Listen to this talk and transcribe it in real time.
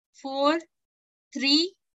4,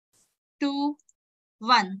 3, 2,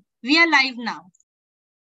 1. We are live now.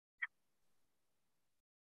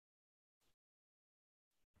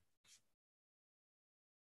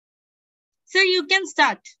 Sir, you can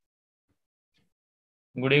start.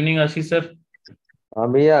 Good evening, Ashish sir.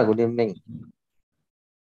 हाँ भैया, good evening.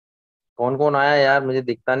 कौन कौन आया यार, मुझे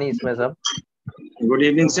दिखता नहीं इसमें सब। Good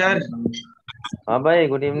evening sir. हाँ भाई,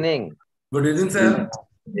 good evening. Good evening, sir.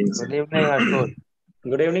 Good evening Ashutosh.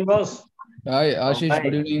 Good evening boss. Hi, Ashish. Hi.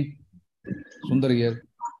 Good evening. Sundar here.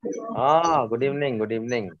 हाँ, गुड इवनिंग, गुड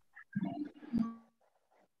इवनिंग।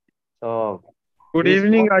 तो गुड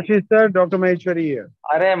इवनिंग आशीष सर, डॉक्टर महेश्वरी है।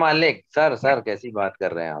 अरे मालिक, सर कैसी बात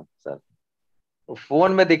कर रहे हैं आप सर? तो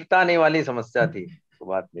फोन में दिखता नहीं वाली समस्या थी, तो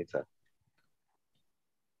बात नहीं सर।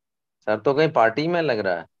 सर तो कहीं पार्टी में लग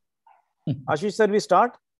रहा है। Ashish sir, we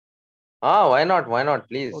start. हाँ, why not,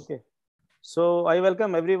 please. Okay. So I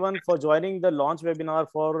welcome everyone for joining the launch webinar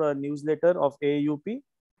for newsletter of AAUP.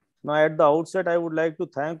 Now at the outset, I would like to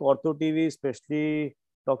thank Ortho TV, especially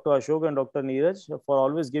Dr. Ashok and Dr. Neeraj, for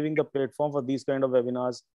always giving the platform for these kind of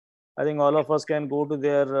webinars. I think all of us can go to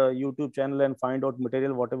their YouTube channel and find out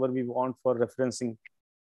material, whatever we want for referencing.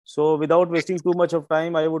 So without wasting too much of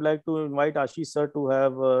time, I would like to invite Ashish sir to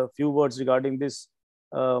have a few words regarding this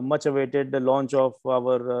much awaited launch of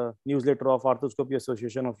our newsletter of Arthroscopy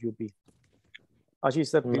Association of UP. Ashish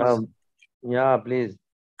sir, please. Yeah, please.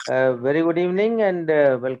 Very good evening and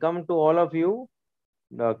welcome to all of you.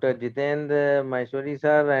 Dr. Jitendra, Maheshwari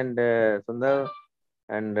sir and Sundar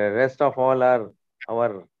and rest of all are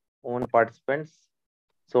our own participants.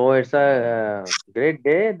 So it's a great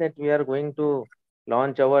day that we are going to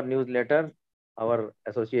launch our newsletter. Our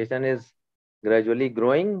association is gradually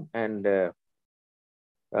growing and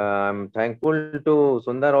I'm thankful to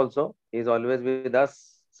Sundar also. He's always with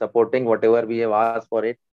us, supporting whatever we have asked for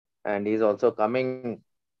it. And he's also coming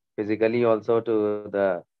physically also to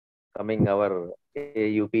the coming our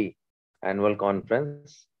AAUP annual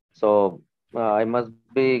conference. So I must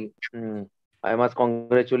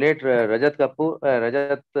congratulate Rajat Kapoor.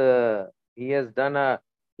 Rajat, he has done a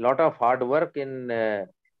lot of hard work in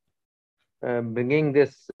bringing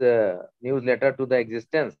this newsletter to the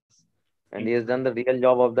existence. And he has done the real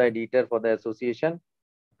job of the editor for the association.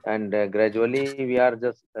 And gradually we are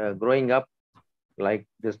just growing up. Like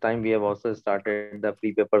this time we have also started the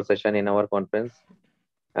free paper session in our conference.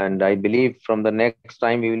 And I believe from the next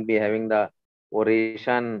time we will be having the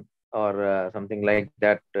oration or something like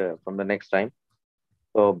that from the next time.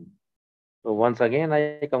 So once again,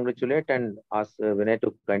 I congratulate and ask Vinay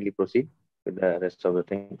to kindly proceed with the rest of the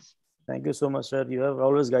things. Thank you so much, sir. You have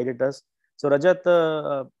always guided us. So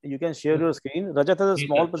Rajat, you can share your screen. Rajat has a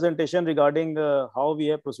small presentation regarding how we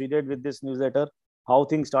have proceeded with this newsletter, how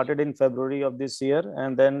things started in February of this year,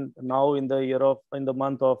 and then now in the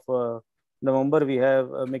month of November we have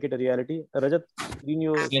make it a reality. Rajat, can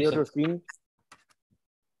you share your screen?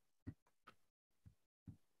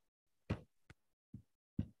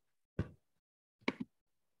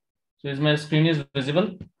 So is my screen is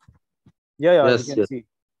visible? Yeah, yes, you can see.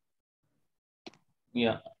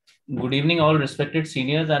 Yeah. Good evening, all respected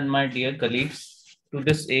seniors and my dear colleagues, to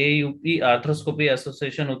this AAUP Arthroscopy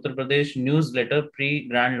Association Uttar Pradesh newsletter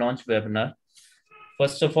pre-grand launch webinar.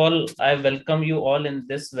 First of all, I welcome you all in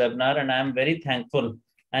this webinar and I am very thankful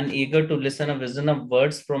and eager to listen a vision of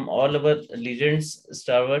words from all our legends,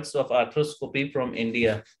 stalwarts of arthroscopy from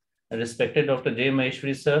India. Respected Dr. J.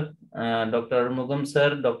 Maheshwari sir, Dr. Arumugam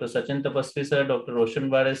sir, Dr. Sachin Tapasvi sir, Dr. Roshan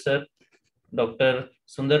sir, Dr.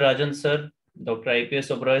 Sundararajan sir, Dr. IPS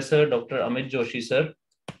Oberoi sir, Dr. Amit Joshi sir.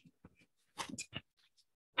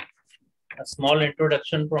 A small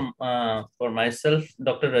introduction from for myself,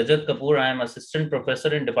 Dr. Rajat Kapoor. I am assistant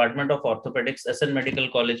professor in Department of Orthopedics, SN Medical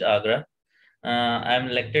College, Agra. I am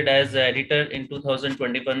elected as editor in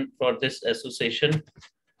 2021 for this association.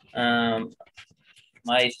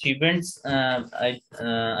 My achievements, I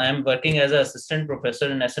am working as an assistant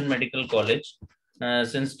professor in SN Medical College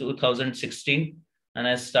since 2016. And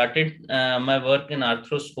I started my work in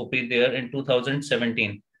arthroscopy there in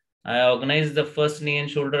 2017. I organized the first knee and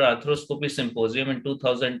shoulder arthroscopy symposium in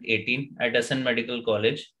 2018 at SN Medical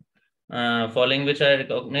College, following which I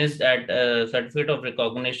recognized at certificate of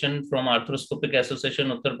recognition from Arthroscopic Association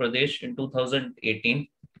Uttar Pradesh in 2018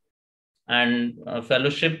 and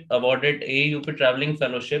fellowship awarded AAUP Traveling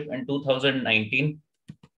Fellowship in 2019.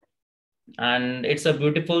 And it's a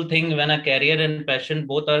beautiful thing when a career and passion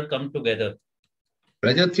both are come together.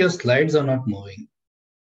 Rajat, your slides are not moving.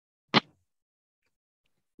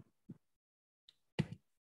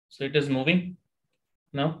 So it is moving?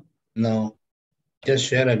 No? No. Just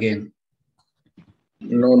share again.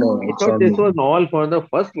 No, I it's thought this on. was all for the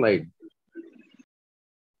first slide.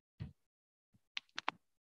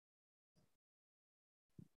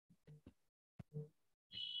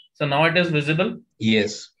 So now it is visible.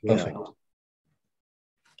 Yes, Yeah. perfect.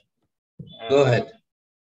 Go ahead.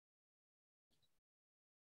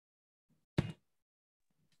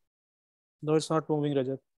 No, it's not moving,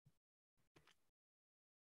 Rajat.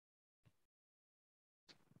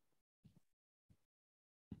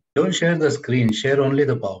 Don't share the screen, share only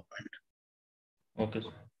the PowerPoint. Okay.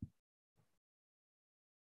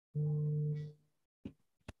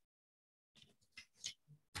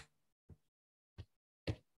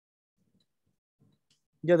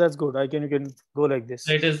 Yeah, that's good. You can go like this.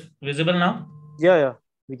 So it is visible now. Yeah,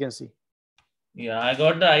 we can see. Yeah, I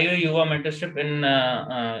got the IO Yuva mentorship in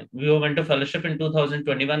Yuva Mentor Fellowship in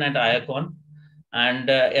 2021 at IACON, and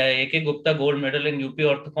AK Gupta Gold Medal in UP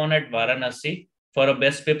Orthocon at Varanasi for a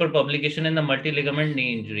best paper publication in the multi-ligament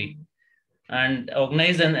knee injury, and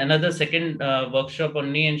organized another second workshop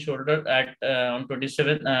on knee and shoulder at on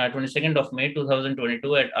 22nd of May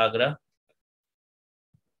 2022 at Agra.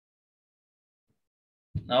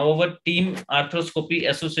 Now over Team Arthroscopy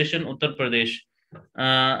Association Uttar Pradesh.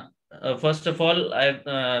 First of all,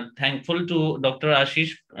 I'm thankful to Dr.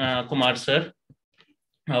 Ashish Kumar sir,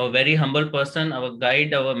 our very humble person, our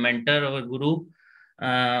guide, our mentor, our guru,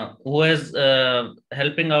 who is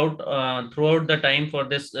helping out throughout the time for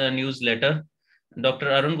this newsletter. Dr.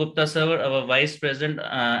 Arun Gupta sir, our vice president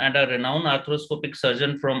and a renowned arthroscopic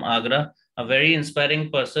surgeon from Agra, a very inspiring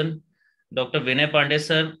person. Dr. Vinay Pandey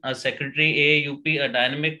sir, a secretary AAUP, a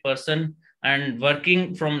dynamic person and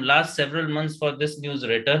working from last several months for this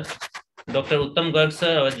newsletter. Dr. Uttam Garg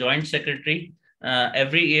sir, our joint secretary,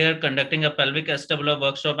 every year conducting a pelvic acetabular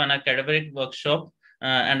workshop and a cadaveric workshop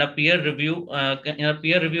and a peer review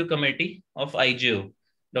committee of IGO.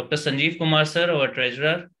 Dr. Sanjeev Kumar sir, our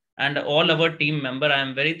treasurer, and all our team member. I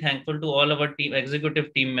am very thankful to all our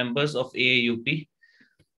executive team members of AAUP.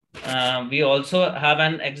 We also have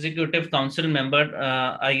an executive council member,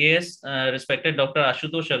 IAS, respected Dr.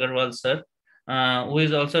 Ashutosh Agrawal sir, who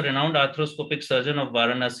is also renowned arthroscopic surgeon of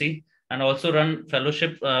Varanasi and also run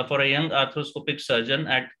fellowship for a young arthroscopic surgeon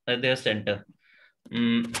at their center.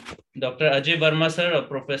 Dr. Ajay Verma sir, a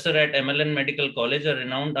professor at MLN Medical College, a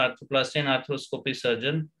renowned arthroplasty and arthroscopy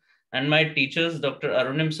surgeon, and my teachers, Dr.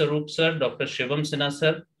 Arunim Sarup sir, Dr. Shivam Sinha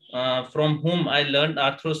sir, from whom I learned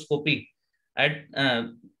arthroscopy at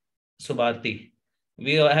Subhati.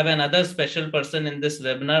 We have another special person in this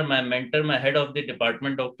webinar, my mentor, my head of the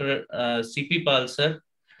department, Dr. CP Pal sir,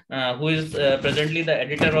 who is presently the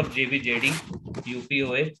editor of JVJD,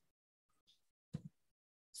 UPOA.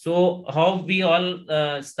 So how we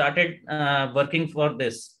all started working for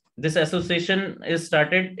this? This association is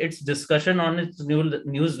started its discussion on its new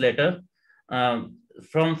newsletter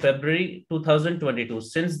from February 2022.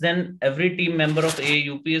 Since then, every team member of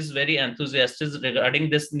AAUP is very enthusiastic regarding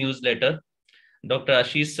this newsletter. Dr.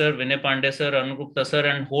 Ashish sir, Vinay Pandey sir, Arun Gupta sir,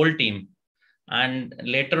 and whole team. And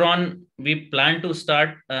later on, we plan to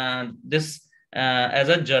start this as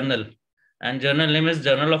a journal. And journal name is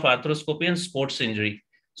Journal of Arthroscopy and Sports Injury.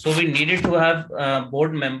 So we needed to have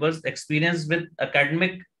board members experienced with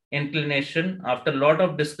academic inclination. After a lot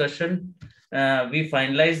of discussion, we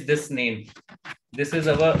finalized this name. This is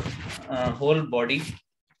our whole body.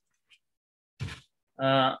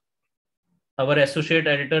 Our associate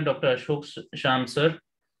editor, Dr. AshokShyam sir,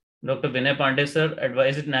 Dr. Vinay Pandey sir,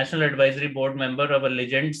 National Advisory Board member, our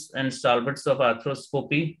legends and stalwarts of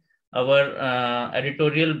arthroscopy, our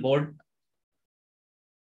editorial board,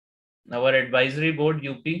 our advisory board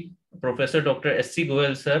UP, Professor Dr. S.C.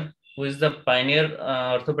 Goel sir, who is the pioneer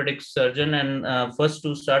orthopedic surgeon and first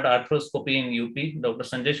to start arthroscopy in UP, Dr.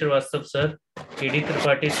 Sanjay Srivastava sir, K.D.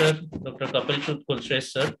 Tripathi sir, Dr. Kapil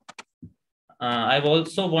Kulshresh sir. I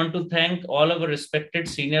also want to thank all our respected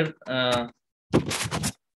senior.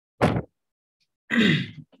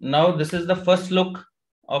 Now, this is the first look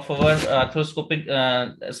of our Arthroscopic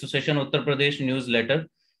Association Uttar Pradesh newsletter,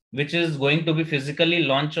 which is going to be physically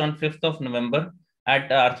launched on 5th of November at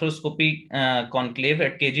Arthroscopy Conclave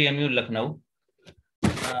at KGMU Lucknow.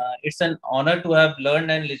 It's an honor to have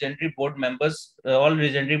learned and legendary board members. All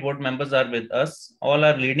legendary board members are with us. All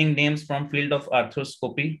are leading names from field of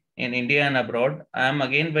arthroscopy in India and abroad. I am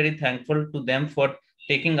again very thankful to them for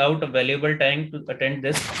taking out a valuable time to attend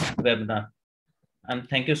this webinar. And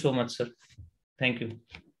thank you so much, sir. Thank you.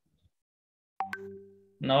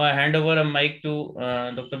 Now I hand over a mic to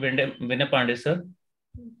Dr. Vinay Pandey, sir.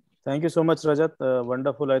 Thank you so much, Rajat.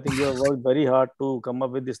 Wonderful. I think you have worked very hard to come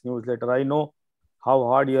up with this newsletter. I know how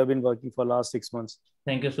hard you have been working for last 6 months.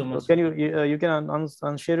 Thank you so much. So can you can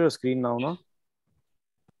unshare your screen now, no?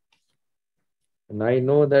 And I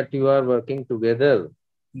know that you are working together,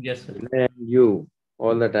 Yes, sir. Vinay and you,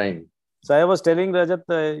 all the time. So I was telling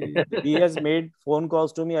Rajat, he has made phone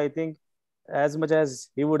calls to me, I think, as much as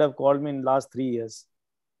he would have called me in last 3 years.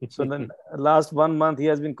 So then last 1 month, he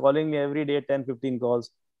has been calling me every day, 10, 15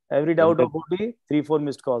 calls. Every doubt of OD, 3, 4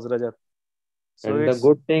 missed calls, Rajat. So And the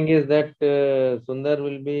good thing is that Sundar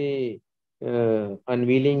will be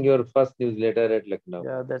unveiling your first newsletter at Lucknow.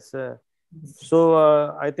 Yeah, that's so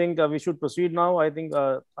I think we should proceed now. I think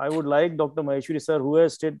I would like Dr. Maheshwari sir, who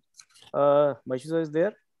has stood, Maheshwari sir is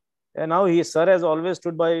there. And now sir has always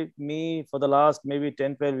stood by me for the last maybe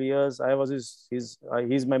 10, 12 years. I was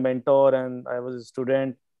he's my mentor and I was his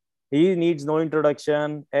student. He needs no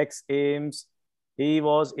introduction, ex-AIMS. He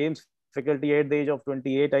was AIMS faculty at the age of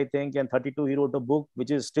 28, I think, and 32, he wrote a book,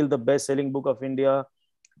 which is still the best-selling book of India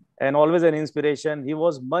and always an inspiration. He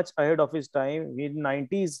was much ahead of his time. In the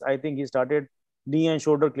 90s, I think he started knee and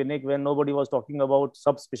shoulder clinic when nobody was talking about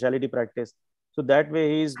subspecialty practice. So that way,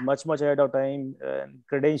 he is much, much ahead of time.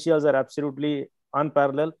 Credentials are absolutely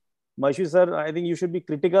unparalleled. Maheshwari sir, I think you should be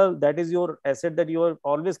critical. That is your asset, that you are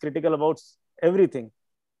always critical about everything.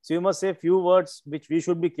 So you must say a few words which we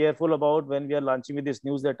should be careful about when we are launching with this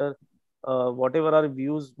newsletter. Whatever our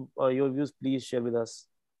views, your views, please share with us.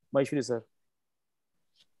 Maheshwari sir.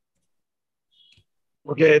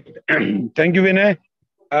 Okay, thank you, Vinay.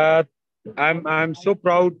 I'm so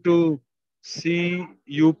proud to see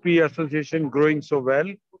UP Association growing so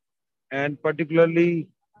well, and particularly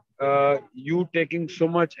you taking so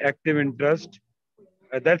much active interest.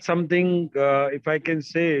 That's something, if I can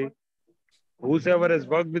say, whosoever has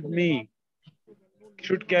worked with me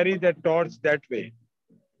should carry that torch that way.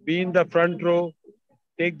 Be in the front row,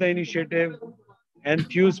 take the initiative,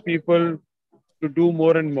 enthuse people to do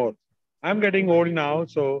more and more. I'm getting old now,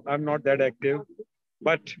 so I'm not that active,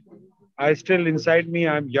 but I still inside me,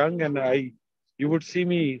 I'm young, and you would see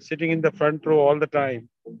me sitting in the front row all the time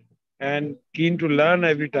and keen to learn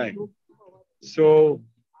every time. So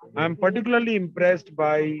I'm particularly impressed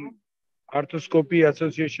by Arthroscopy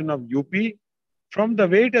Association of UP from the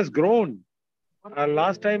way it has grown.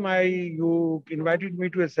 Last time you invited me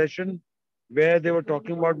to a session where they were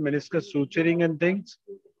talking about meniscus suturing and things,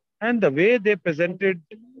 and the way they presented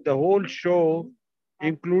the whole show,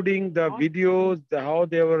 including the videos, how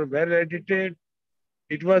they were well edited,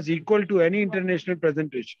 it was equal to any international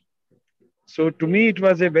presentation. So to me, it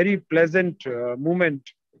was a very pleasant moment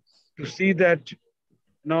to see that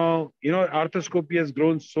now, arthroscopy has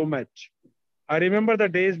grown so much. I remember the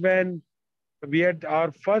days when we had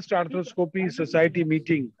our first arthroscopy society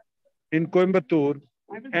meeting in Coimbatore,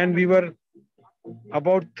 and we were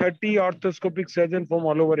about 30 arthroscopic surgeons from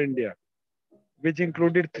all over India, which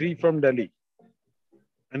included 3 from Delhi.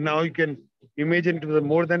 And now you can imagine it was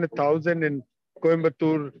more than 1,000 in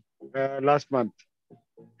Coimbatore last month.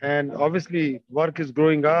 And obviously, work is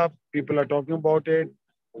growing up. People are talking about it,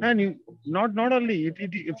 and not only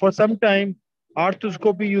for some time,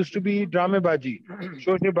 arthroscopy used to be dramabaji,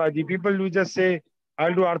 shoshebaji. People will just say,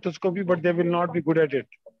 "I'll do arthroscopy," but they will not be good at it.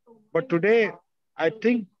 But today, I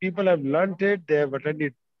think people have learned it. They have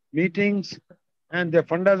attended meetings, and their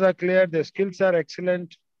fundas are clear. Their skills are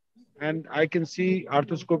excellent, and I can see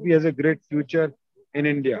arthroscopy has a great future in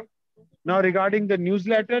India. Now, regarding the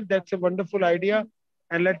newsletter, that's a wonderful idea.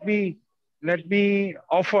 And let me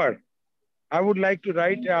offer, I would like to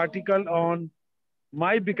write an article on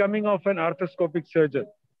my becoming of an arthroscopic surgeon.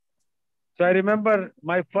 So I remember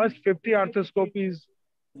my first 50 arthroscopies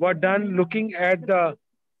were done looking at the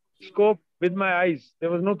scope with my eyes. There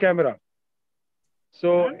was no camera.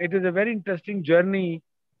 So it is a very interesting journey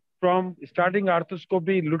from starting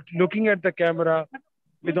arthroscopy, looking at the camera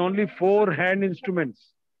with only 4 hand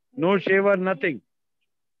instruments, no shaver, nothing.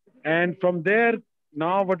 And from there,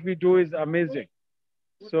 now what we do is amazing.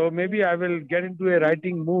 So maybe I will get into a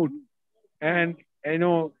writing mood and,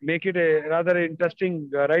 make it a rather interesting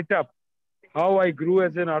write-up, how I grew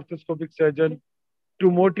as an arthroscopic surgeon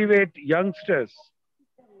to motivate youngsters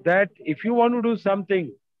that if you want to do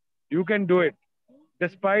something, you can do it.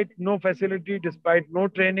 Despite no facility, despite no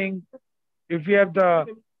training, if you have the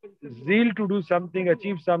zeal to do something,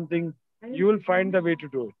 achieve something, you will find the way to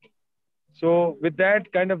do it. So with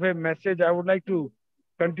that kind of a message, I would like to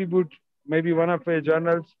contribute maybe one of a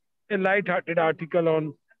journals, a light-hearted article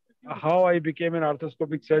on how I became an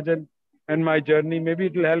arthroscopic surgeon and my journey. Maybe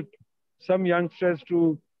it will help some youngsters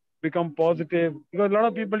to become positive. Because a lot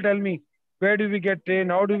of people tell me, where do we get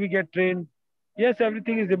trained? How do we get trained? Yes,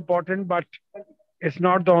 everything is important, but it's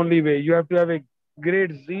not the only way. You have to have a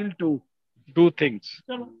great zeal to do things.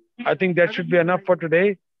 I think that should be enough for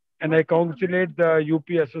today. And I congratulate the UP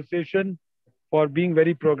Association for being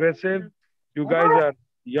very progressive You guys are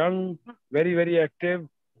young, very, very active,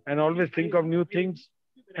 and always think of new things.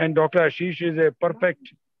 And Dr. Ashish is a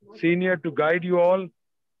perfect senior to guide you all.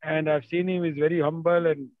 And I've seen him, he's very humble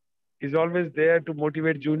and he's always there to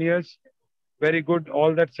motivate juniors. Very good.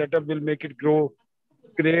 All that setup will make it grow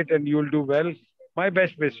great and you'll do well. My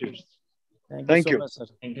best wishes. Thank you so much, sir.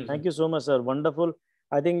 Thank you so much, sir. Wonderful.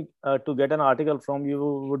 I think to get an article from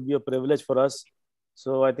you would be a privilege for us.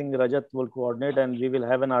 So I think Rajat will coordinate and we will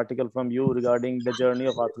have an article from you regarding the journey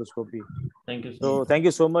of arthroscopy. Thank you. So thank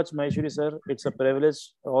you so much, Maheshwari, sir. It's a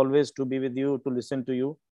privilege always to be with you, to listen to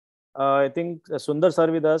you. I think Sundar sir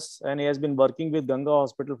with us, and he has been working with Ganga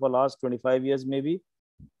Hospital for last 25 years maybe.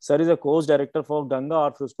 Sir is a course director for Ganga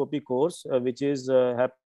Arthroscopy course, which is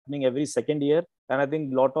happening every second year. And I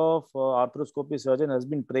think a lot of arthroscopy surgeon has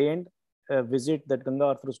been trained, visit that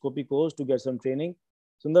Ganga Arthroscopy course to get some training.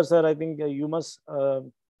 Sundar sir, I think you must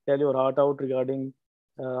tell your heart out regarding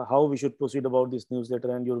how we should proceed about this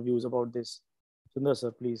newsletter and your views about this. Sundar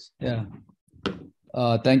sir, please. Yeah.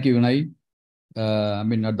 Thank you, Vinay. I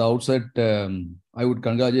mean, at the outset, I would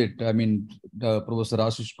congratulate, Professor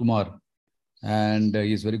Ashish Kumar, and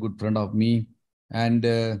he's a very good friend of me. And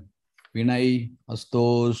Vinay,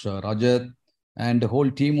 Ashutosh, Rajat, and the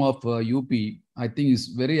whole team of UP, I think is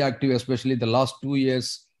very active, especially the last 2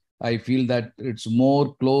 years. I feel that it's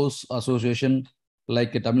more close association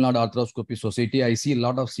like a Tamil Nadu Arthroscopy Society. I see a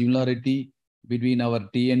lot of similarity between our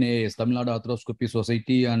TNAs, Tamil Nadu Arthroscopy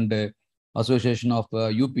Society, and Association of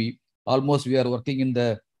UP. Almost we are working in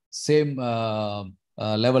the same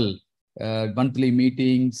level, monthly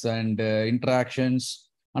meetings and interactions.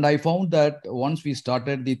 And I found that once we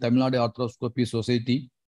started the Tamil Nadu Arthroscopy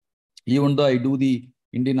Society, even though I do the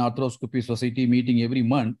Indian Arthroscopy Society meeting every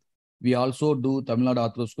month, we also do Tamil Nadu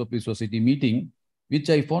Arthroscopy Society meeting, which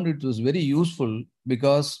I found it was very useful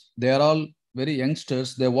because they are all very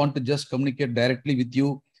youngsters. They want to just communicate directly with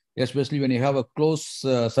you, especially when you have a close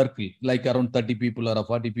circle, like around 30 people or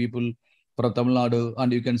 40 people from Tamil Nadu,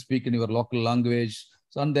 and you can speak in your local language.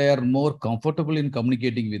 So, and they are more comfortable in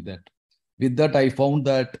communicating with that. With that, I found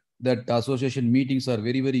that association meetings are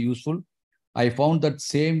very, very useful. I found that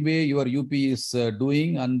same way your UP is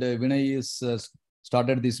doing, and Vinay is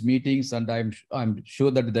started these meetings, and I'm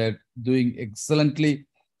sure that they're doing excellently,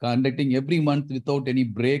 conducting every month without any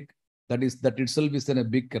break. That itself is a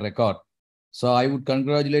big record. So I would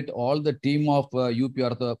congratulate all the team of UP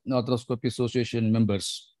Arthroscopy Association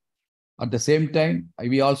members. At the same time,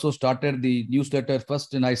 we also started the newsletter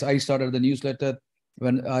first, and I started the newsletter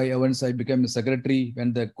once I became a secretary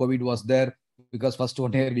when the COVID was there, because first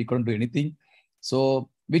 1 year we couldn't do anything. So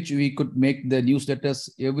which we could make the newsletters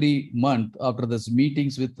every month after these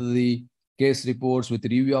meetings with the case reports, with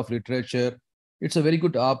review of literature. It's a very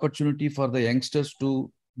good opportunity for the youngsters to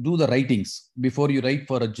do the writings. Before you write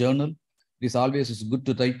for a journal, it's always good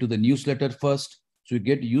to write to the newsletter first, so you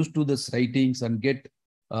get used to this writings and get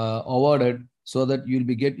awarded, so that you'll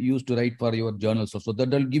get used to write for your journals. So that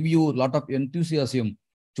will give you a lot of enthusiasm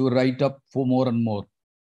to write up for more and more.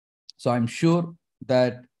 So I'm sure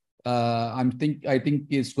that I think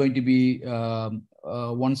it's going to be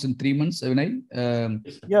once in 3 months, Vinay.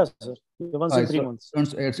 Yes, sir. Once in 3 months.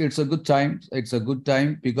 It's a good time. It's a good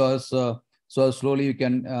time because so slowly you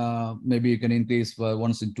can maybe you can increase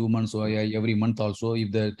once in 2 months or every month also.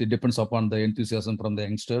 If it depends upon the enthusiasm from the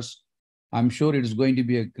youngsters. I'm sure it is going to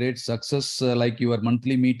be a great success, like your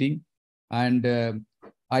monthly meeting, and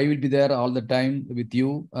I will be there all the time with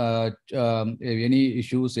you. Any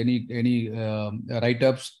issues, any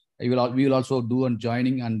write-ups, we will also do and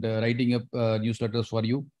joining and writing up newsletters for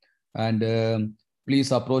you. And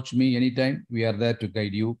please approach me anytime. We are there to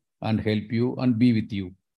guide you and help you and be with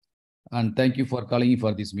you. And thank you for calling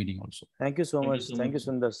for this meeting also. Thank you so much. Thank you,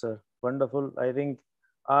 Sundar sir. Wonderful. I think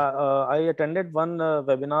I attended one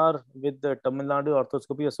webinar with the Tamil Nadu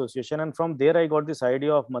Arthroscopy Association, and from there I got this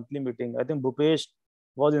idea of monthly meeting. I think Bhupesh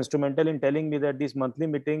was instrumental in telling me that these monthly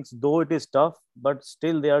meetings, though it is tough, but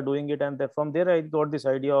still they are doing it. And from there I got this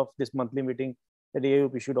idea of this monthly meeting that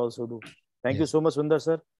AAUP should also do. Thank you so much, Sundar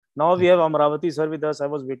sir. Now we have Amaravati sir with us. I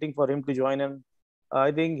was waiting for him to join in.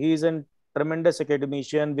 I think he is a tremendous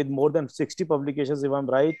academician with more than 60 publications, if I'm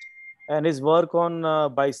right. And his work on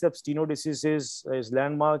biceps stenosis is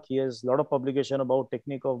landmark. He has a lot of publication about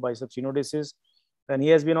technique of biceps stenosis. And he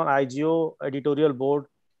has been on IGO editorial board.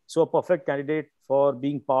 So a perfect candidate for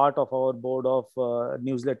being part of our board of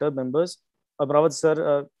newsletter members. Amaravati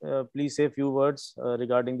sir, please say a few words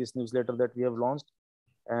regarding this newsletter that we have launched,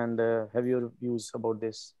 and have your views about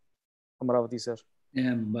this. Amaravati sir.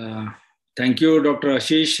 Yeah, thank you, Dr.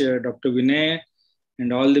 Ashish, Dr. Vinay,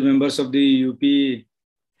 and all the members of the UP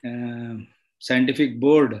Scientific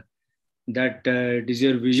Board. that it is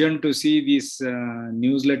your vision to see this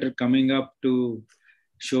newsletter coming up to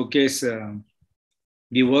showcase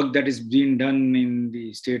the work that is being done in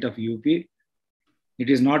the state of UP. It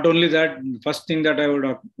is not only that. First thing that I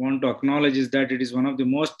would want to acknowledge is that it is one of the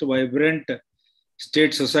most vibrant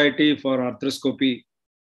state society for arthroscopy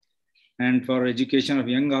and for education of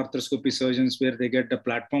young arthroscopy surgeons, where they get a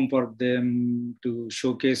platform for them to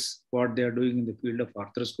showcase what they are doing in the field of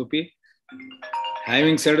arthroscopy.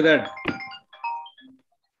 Having said that,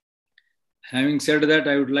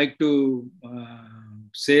 I would like to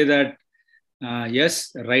say that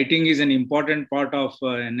yes, writing is an important part of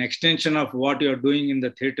an extension of what you are doing in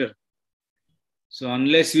the theater. So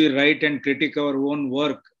unless we write and critique our own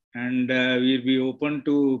work, and we'll be open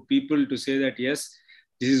to people to say that, yes,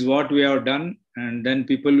 this is what we have done, and then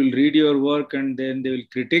people will read your work and then they will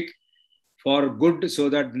critique for good, so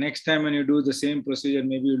that next time when you do the same procedure,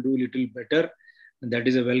 maybe you'll do a little better. And that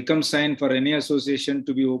is a welcome sign for any association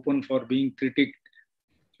to be open for being critiqued.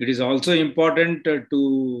 It is also important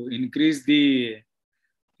to increase the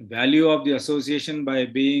value of the association by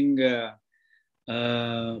being a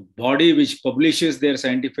body which publishes their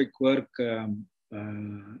scientific work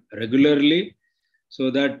regularly, so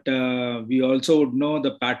that we also would know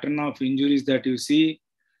the pattern of injuries that you see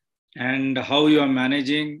and how you are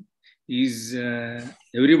managing. Is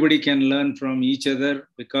everybody can learn from each other,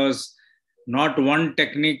 because not one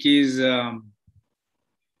technique is a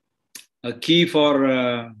key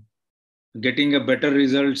for getting a better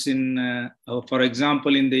results in, for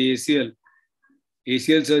example, in the ACL.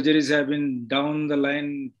 ACL surgeries have been down the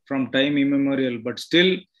line from time immemorial, but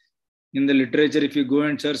still in the literature, if you go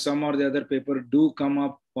and search, some or the other paper do come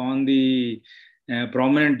up on the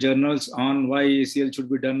prominent journals on why ACL should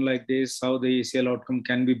be done like this, how the ACL outcome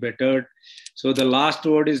can be bettered. So the last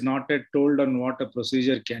word is not yet told on what a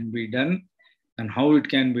procedure can be done and how it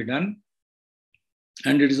can be done.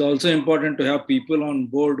 And it is also important to have people on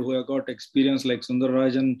board who have got experience like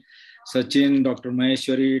Sundararajan, Sachin, Dr.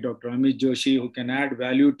 Maheshwari, Dr. Amit, Joshi, who can add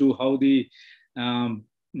value to how the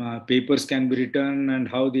papers can be written and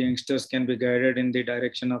how the youngsters can be guided in the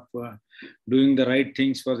direction of doing the right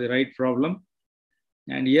things for the right problem.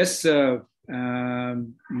 And yes,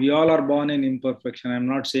 we all are born in imperfection. I'm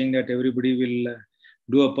not saying that everybody will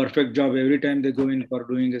do a perfect job every time they go in for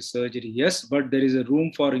doing a surgery. Yes, but there is a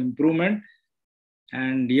room for improvement.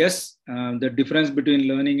 And yes, the difference between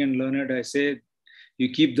learning and learned, I say, you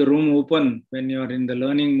keep the room open when you are in the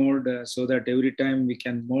learning mode, so that every time we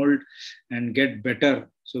can mold and get better.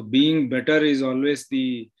 So being better is always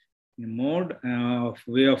the mode of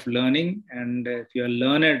way of learning. And if you are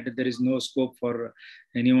learned, there is no scope for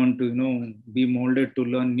anyone to be molded to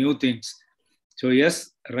learn new things. So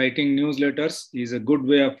yes, writing newsletters is a good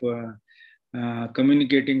way of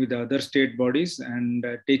communicating with the other state bodies, and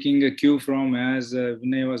taking a cue from, as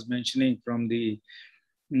Vinay was mentioning, from the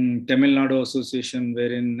Tamil Nadu Association,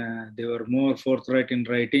 wherein they were more forthright in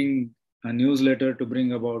writing a newsletter to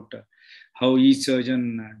bring about how each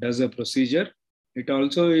surgeon does a procedure. It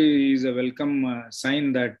also is a welcome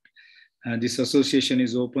sign that this association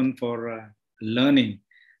is open for learning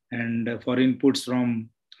and for inputs from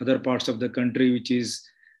other parts of the country, which is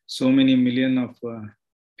so many million of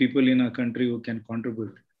people in our country who can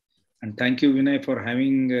contribute. And thank you, Vinay, for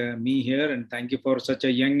having me here. And thank you for such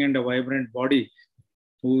a young and a vibrant body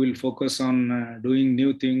who will focus on doing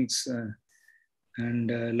new things and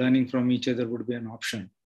learning from each other would be an option.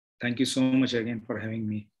 Thank you so much again for having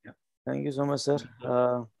me. Yeah. Thank you so much, sir.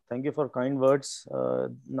 Thank you for kind words.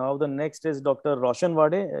 Now the next is Dr. Roshan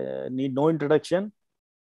Wade. Need no introduction.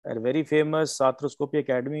 A very famous Arthroscopy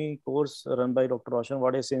Academy course run by Dr. Roshan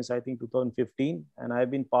Wade since I think 2015, and I have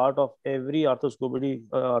been part of every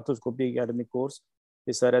Arthroscopy Academy course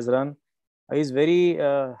this sir has run. Is very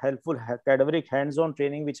helpful cadaveric hands-on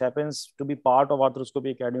training which happens to be part of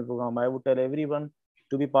Arthroscopy Academy program. I would tell everyone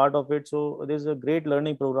to be part of it. So there's a great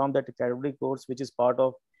learning program, that cadaveric course, which is part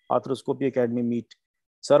of Arthroscopy Academy meet.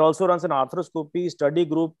 Sir also runs an arthroscopy study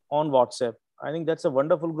group on WhatsApp. I think that's a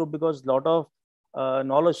wonderful group because a lot of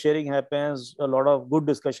knowledge sharing happens, a lot of good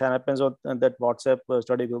discussion happens on that WhatsApp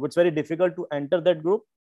study group. It's very difficult to enter that group,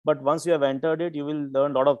 but once you have entered it, you will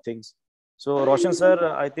learn a lot of things. So Roshan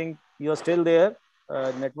sir, I think you are still there.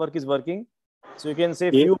 Network is working. So you can say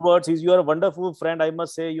a few words. You are a wonderful friend. I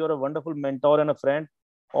must say you are a wonderful mentor and a friend.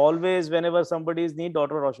 Always, whenever somebody is need,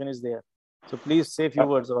 Dr. Roshan is there. So please say a few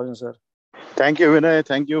words, Roshan sir. Thank you, Vinay.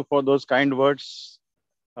 Thank you for those kind words.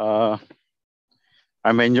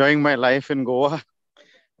 I'm enjoying my life in Goa.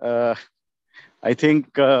 I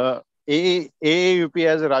think AAUP,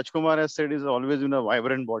 as Rajkumar has said, is always in a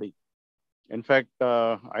vibrant body. In fact,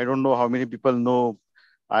 I don't know how many people know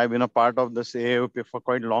I've been a part of this AAUP for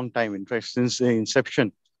quite a long time. In fact, since the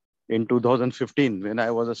inception in 2015, when I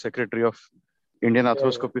was a secretary of Indian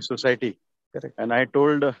Arthroscopy Society. Correct. And I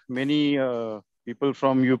told many people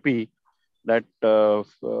from UP that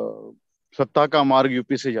Satta ka marg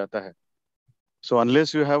UP se jata hai. So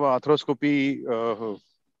unless you have arthroscopy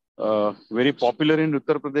very popular in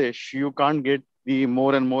Uttar Pradesh, you can't get the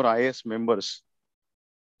more and more IS members.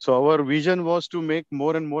 So our vision was to make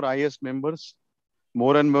more and more IS members,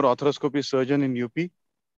 more and more arthroscopy surgeon in UP.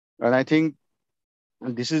 And I think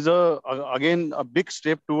this is again a big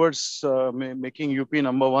step towards making UP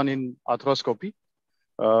number one in arthroscopy,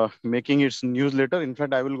 making its newsletter. In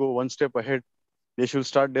fact, I will go one step ahead. They should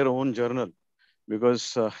start their own journal,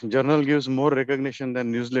 because journal gives more recognition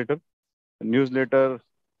than newsletter. Newsletter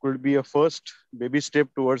could be a first baby step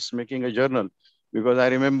towards making a journal, because I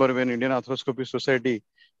remember when Indian Arthroscopy Society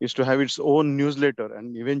used to have its own newsletter,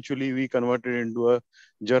 and eventually we converted into a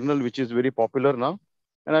journal which is very popular now.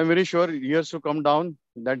 And I'm very sure years to come down,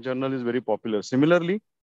 that journal is very popular. Similarly,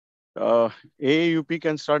 AAUP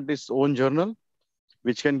can start its own journal,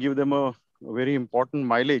 which can give them a very important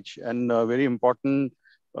mileage and a very important,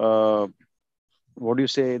 the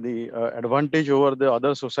advantage over the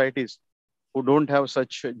other societies who don't have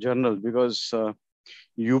such journals, because UP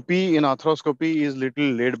in arthroscopy is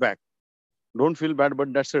little laid back. Don't feel bad,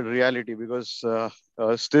 but that's a reality, because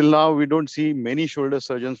still now we don't see many shoulder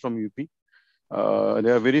surgeons from UP.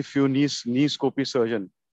 There are very few knee scopy surgeons.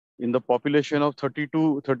 In the population of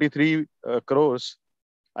 33 crores,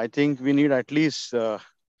 I think we need at least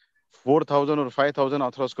 4,000 or 5,000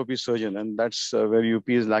 arthroscopy surgeons, and that's where UP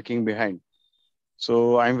is lacking behind.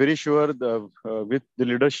 So I'm very sure with the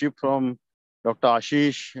leadership from Dr.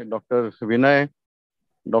 Ashish, Dr. Vinay,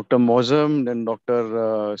 Dr. Mozam, then Dr.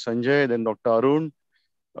 Sanjay, then Dr. Arun,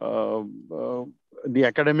 the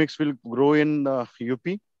academics will grow in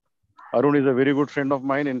UP. Arun is a very good friend of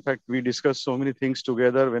mine. In fact, we discuss so many things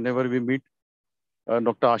together whenever we meet.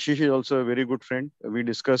 Dr. Ashish is also a very good friend. We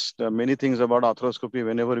discussed many things about arthroscopy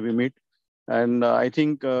whenever we meet. And I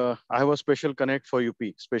think I have a special connect for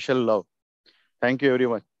UP, special love. Thank you,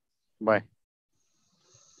 everyone. Bye.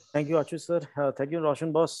 Thank you, Ashutosh sir. Thank you,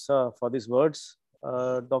 Roshan boss, for these words.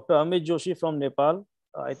 Dr. Amit Joshi from Nepal.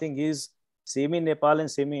 I think he's semi-Nepal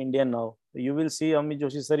and semi-Indian now. You will see Amit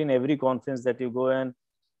Joshi sir in every conference that you go, and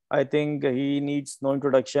I think he needs no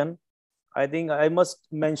introduction. I think I must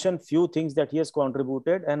mention few things that he has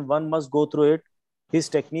contributed, and one must go through it. His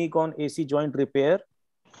technique on AC joint repair,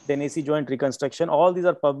 then AC joint reconstruction. All these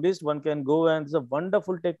are published. One can go, and it's a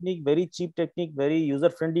wonderful technique, very cheap technique, very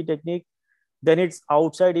user-friendly technique. Then it's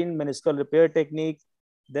outside in meniscal repair technique.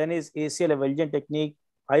 Then is ACL avulsion technique.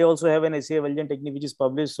 I also have an ACL avulsion technique which is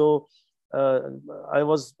published. So I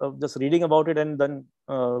was just reading about it, and then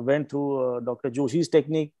went through Dr. Joshi's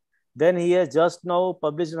technique. Then he has just now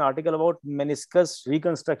published an article about meniscus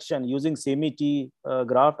reconstruction using semi-T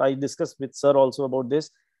graft. I discussed with sir also about this.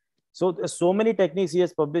 So many techniques he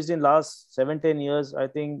has published in last 7-10 years. I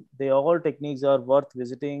think all techniques are worth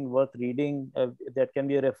visiting, worth reading. That can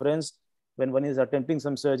be a reference when one is attempting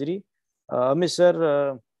some surgery. Amit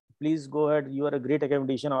sir, please go ahead. You are a great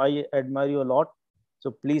academician. I admire you a lot.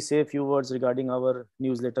 So please say a few words regarding our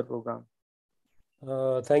newsletter program.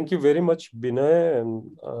 Thank you very much, Binay and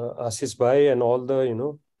Ashish Bhai and all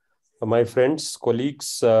the, my friends,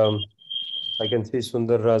 colleagues. I can see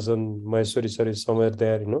Sundararajan, Maheshwari sir is somewhere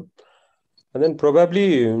there, And then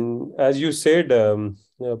probably, as you said,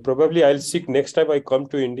 probably I'll seek next time I come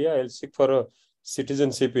to India, I'll seek for a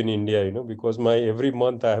citizenship in India, because every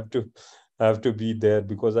month I have to be there,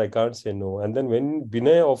 because I can't say no. And then when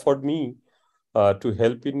Binay offered me to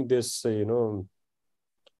help in this,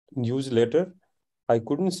 newsletter, I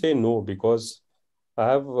couldn't say no, because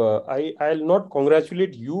I'll not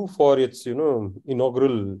congratulate you for its,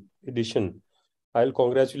 inaugural edition. I'll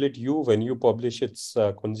congratulate you when you publish it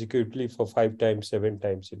consecutively for 5 times, 7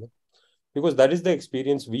 times, because that is the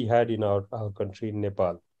experience we had in our country in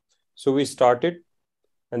Nepal. So we started,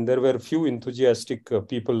 and there were a few enthusiastic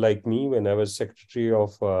people like me when I was secretary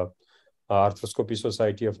of Arthroscopy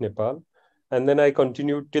Society of Nepal. And then I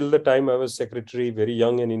continued till the time I was secretary, very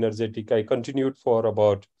young and energetic. I continued for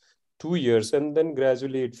about 2 years, and then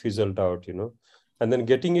gradually it fizzled out, And then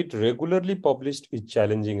getting it regularly published is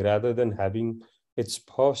challenging rather than having its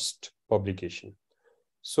first publication.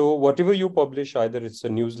 So whatever you publish, either it's a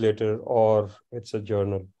newsletter or it's a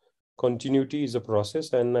journal, continuity is a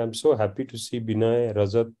process. And I'm so happy to see Binay,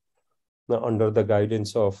 Rajat, under the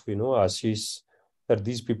guidance of, Ashish, that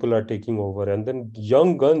these people are taking over, and then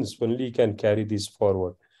young guns only can carry this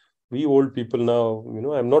forward. We old people now,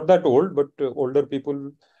 I'm not that old, but older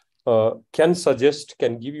people can suggest,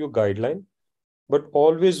 can give you guideline, but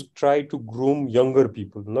always try to groom younger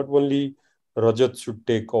people. Not only Rajat should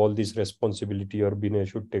take all this responsibility or Binay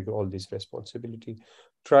should take all this responsibility.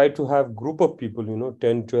 Try to have group of people,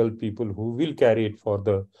 10, 12 people who will carry it for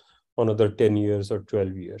the another 10 years or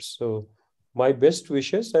 12 years. So my best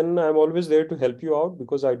wishes, and I'm always there to help you out,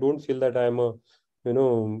 because I don't feel that I'm a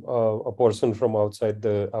person from outside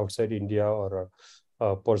India, or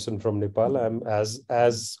a person from Nepal. I'm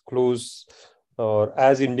as close or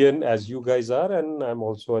as Indian as you guys are, and I'm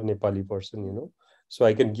also a Nepali person, so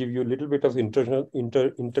I can give you a little bit of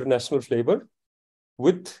international flavor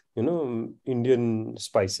with, Indian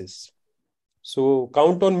spices. So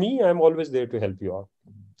count on me. I'm always there to help you out.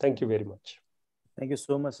 Thank you very much. Thank you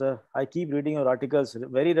so much, sir. I keep reading your articles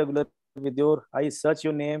very regular I search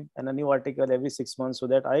your name and a new article every 6 months, so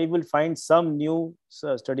that I will find some new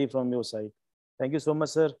study from your side. Thank you so much,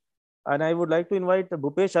 sir. And I would like to invite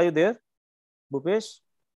Bhupesh. Are you there? Bhupesh?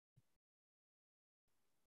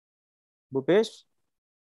 Bhupesh?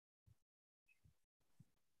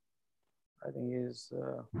 I think he's...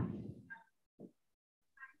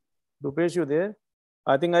 Bhupesh, you there?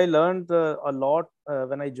 I think I learned a lot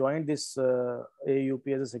when I joined this AAUP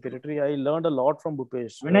as a secretary. I learned a lot from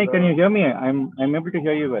Bhupesh. Vinay, can you hear me? I'm able to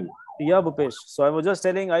hear you well. Yeah, Bhupesh. So I was just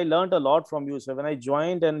telling, I learned a lot from you. So when I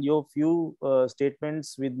joined, and your few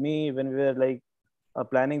statements with me when we were like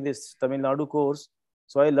planning this Tamil Nadu course,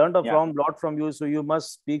 so I learned a lot from you. So you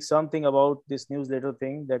must speak something about this newsletter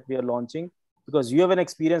thing that we are launching, because you have an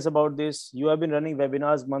experience about this. You have been running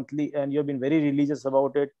webinars monthly, and you have been very religious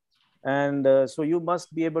about it. And so you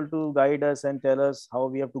must be able to guide us and tell us how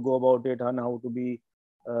we have to go about it and how to be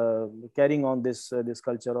carrying on this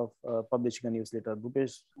culture of publishing a newsletter.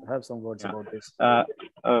 Bhupesh, have some words about this. At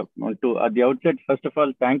the outset, first of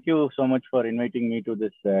all, thank you so much for inviting me to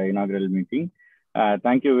this inaugural meeting.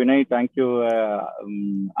 Thank you, Vinay. Thank you,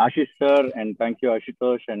 Ashish sir, and thank you,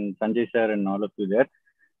 Ashutosh and Sanjay sir, and all of you there.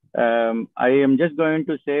 I am just going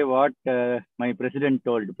to say what my president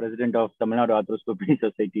told, president of Tamil Nadu Arthroscopy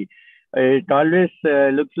Society. It always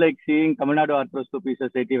looks like seeing Tamil Nadu Arthroscopy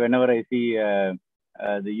Society whenever I see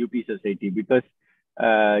the UP Society, because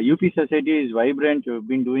UP Society is vibrant. You've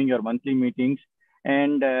been doing your monthly meetings,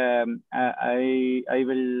 and I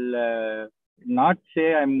will not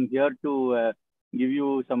say I'm here to give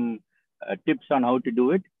you some tips on how to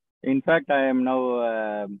do it. In fact, I am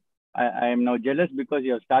now jealous because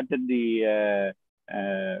you have started the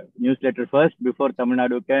newsletter first before Tamil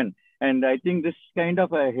Nadu can. And I think this kind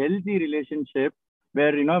of a healthy relationship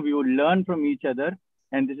where, we would learn from each other.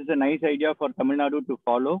 And this is a nice idea for Tamil Nadu to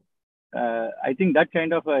follow. I think that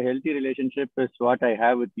kind of a healthy relationship is what I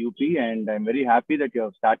have with UP. And I'm very happy that you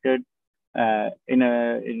have started in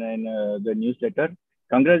the newsletter.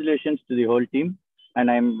 Congratulations to the whole team. And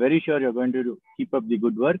I'm very sure you're going to keep up the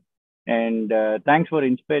good work. And thanks for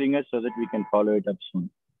inspiring us so that we can follow it up soon.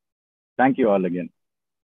 Thank you all again.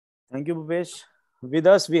 Thank you, Bhupesh. With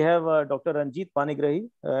us, we have Dr. Ranajit Panigrahi.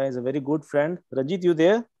 He's a very good friend. Ranajit, you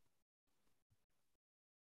there?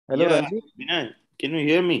 Hello, Ranajit. Yeah. Can you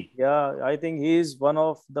hear me? Yeah, I think he is one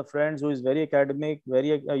of the friends who is very academic.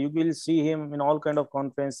 You will see him in all kind of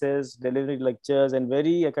conferences, delivering lectures, and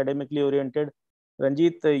very academically oriented.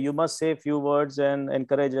 Ranajit, you must say a few words and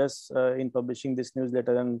encourage us in publishing this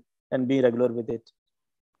newsletter and be regular with it.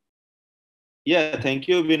 Yeah, thank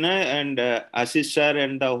you, Vinay and Ashish sir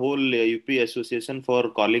and the whole UP Association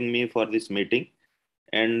for calling me for this meeting.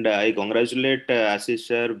 And I congratulate Ashish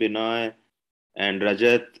sir, Vinay and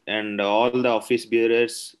Rajat and all the office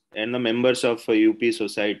bearers and the members of UP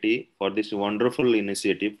Society for this wonderful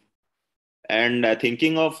initiative. And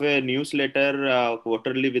thinking of a newsletter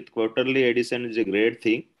quarterly with quarterly edition is a great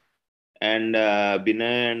thing. And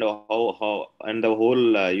Vinay and the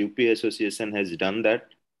whole UP Association has done that.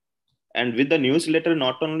 And with the newsletter,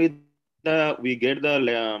 not only we get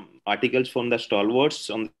the articles from the stalwarts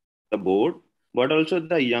on the board, but also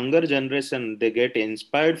the younger generation, they get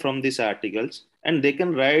inspired from these articles and they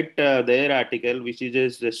can write their article, which is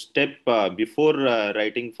just a step before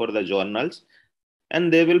writing for the journals.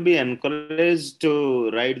 And they will be encouraged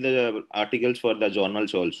to write the articles for the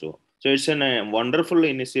journals also. So it's a wonderful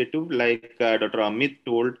initiative, like Dr. Amit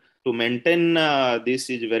told, to maintain this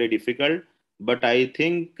is very difficult. But I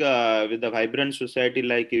think with the vibrant society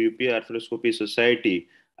like UP Arthroscopy Society,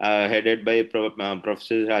 headed by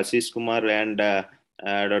Professor Ashish Kumar and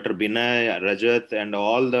Dr. Binay, Rajat, and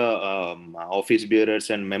all the office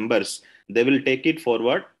bearers and members, they will take it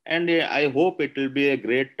forward. And I hope it will be a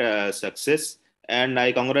great success. And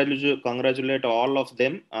I congratulate all of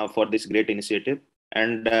them for this great initiative.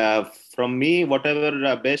 And from me,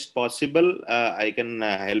 whatever best possible, I can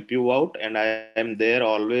help you out. And I am there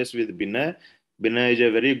always with Binay. Binay is a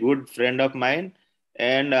very good friend of mine.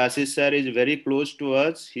 And Ashish sir is very close to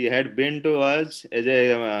us. He had been to us as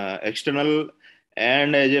a external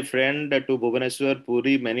and as a friend to Bhubaneswar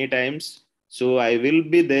Puri many times. So I will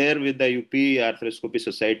be there with the UP Arthroscopy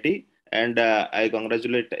Society. And I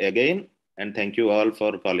congratulate again. And thank you all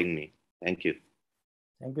for calling me. Thank you.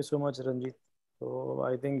 Thank you so much, Ranjit. So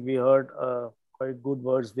I think we heard quite good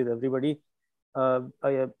words with everybody.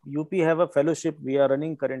 UP have a fellowship. We are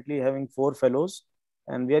running currently having 4 fellows,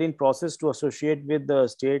 and we are in process to associate with the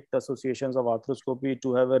state associations of arthroscopy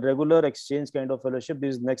to have a regular exchange kind of fellowship.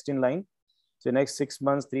 This is next in line. So next 6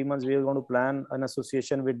 months, 3 months, we are going to plan an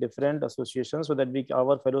association with different associations so that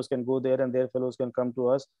our fellows can go there and their fellows can come to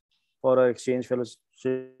us for an exchange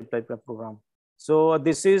fellowship type of program. So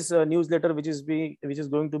this is a newsletter which is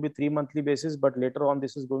going to be 3 monthly basis, but later on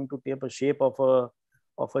this is going to take a shape of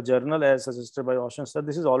a journal as suggested by Roshan sir.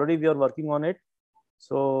 This is already we are working on it.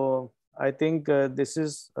 So I think this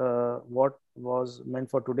is what was meant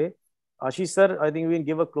for today. Ashish sir, I think we can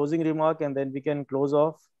give a closing remark and then we can close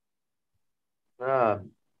off.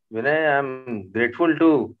 Vinay, I'm grateful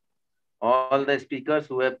to all the speakers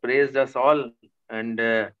who have praised us all and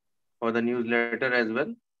for the newsletter as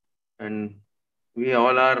well. And we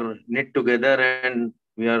all are knit together and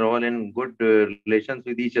we are all in good relations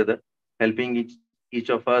with each other, helping each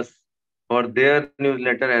of us for their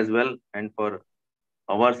newsletter as well. And for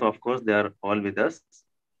ours, of course, they are all with us.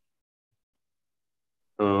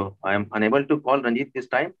 So I am unable to call Ranjit this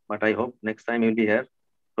time, but I hope next time he'll be here.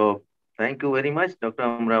 So thank you very much. Dr.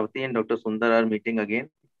 Amaravati and Dr. Sundar are meeting again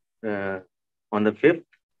on the 5th.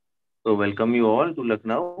 So welcome you all to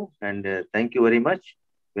Lucknow and thank you very much.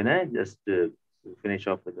 Vinay, just finish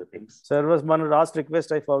off with the things. Sir, was one last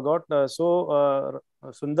request I forgot.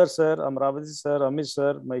 Sundar sir, Amaravati sir, Amit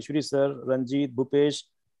sir, Maheshwari sir, Ranajit, Bhupesh,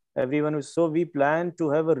 everyone. So we plan to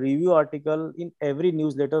have a review article in every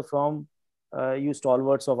newsletter from you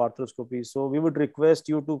stalwarts of arthroscopy. So we would request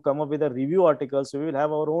you to come up with a review article. So we will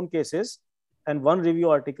have our own cases and one review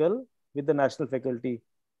article with the national faculty.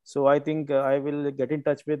 So I think I will get in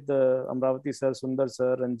touch with Amaravati sir, Sundar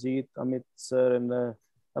sir, Ranjit, Amit sir, and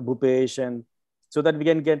Bhupesh, and so that we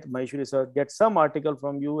can get Maheshwari sir, get some article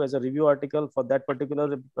from you as a review article for that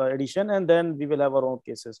particular edition, and then we will have our own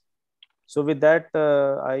cases. So with that,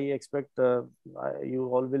 I expect you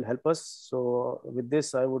all will help us. So with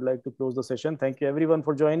this, I would like to close the session. Thank you everyone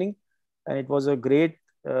for joining. And it was a great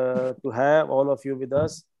to have all of you with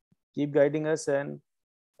us. Keep guiding us and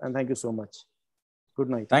thank you so much. Good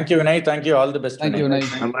night. Thank you, Vinay. Thank you. All the best. Thank you, Vinay.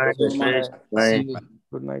 Bye.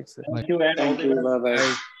 Good night, sir. Thank you and thank you.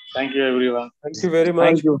 Bye-bye. Thank you, everyone. Thank you very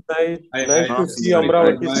much. Thank you. Nice to see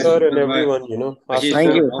Amaravati sir and everyone,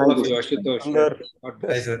 Thank you. All of you, Ashutosh. Sundar.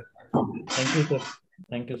 Thank you, sir.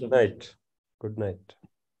 Thank you, sir. Good night. Good night.